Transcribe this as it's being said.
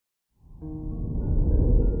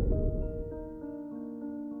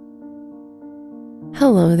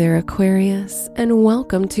Hello there, Aquarius, and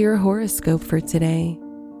welcome to your horoscope for today,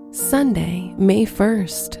 Sunday, May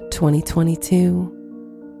 1st,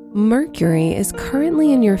 2022. Mercury is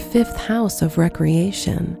currently in your 5th house of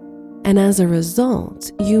recreation, and as a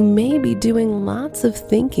result, you may be doing lots of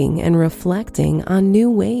thinking and reflecting on new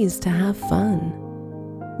ways to have fun.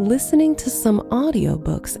 Listening to some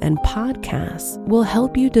audiobooks and podcasts will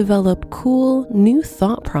help you develop cool, new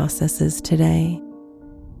thought processes today.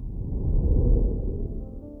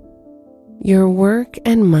 Your work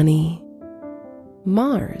and money.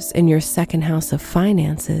 Mars in your 2nd house of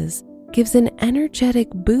finances gives an energetic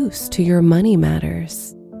boost to your money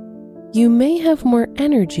matters. You may have more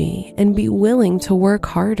energy and be willing to work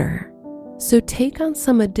harder, so take on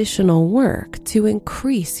some additional work to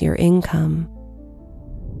increase your income.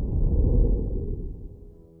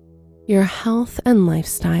 Your health and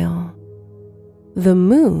lifestyle. The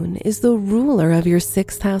moon is the ruler of your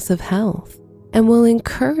 6th house of health and will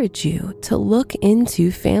encourage you to look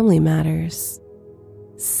into family matters.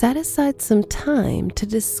 Set aside some time to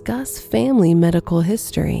discuss family medical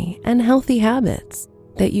history and healthy habits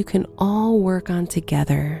that you can all work on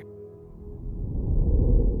together.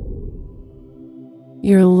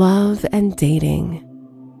 Your love and dating.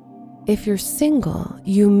 If you're single,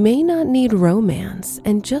 you may not need romance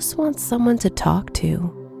and just want someone to talk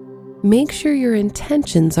to. Make sure your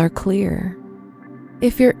intentions are clear.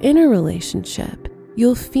 If you're in a relationship,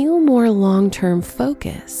 you'll feel more long-term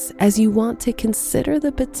focus as you want to consider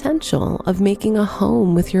the potential of making a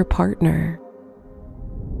home with your partner.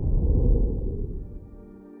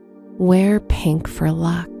 Wear pink for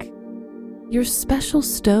luck. Your special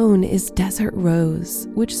stone is desert rose,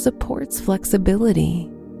 which supports flexibility.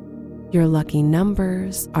 Your lucky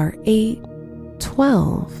numbers are 8,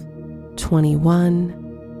 12,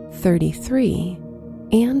 21, 33,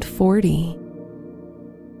 and 40.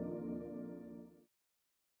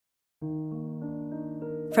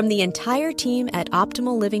 From the entire team at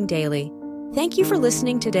Optimal Living Daily, thank you for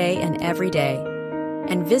listening today and every day.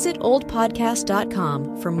 And visit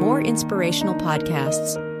oldpodcast.com for more inspirational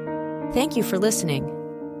podcasts. Thank you for listening.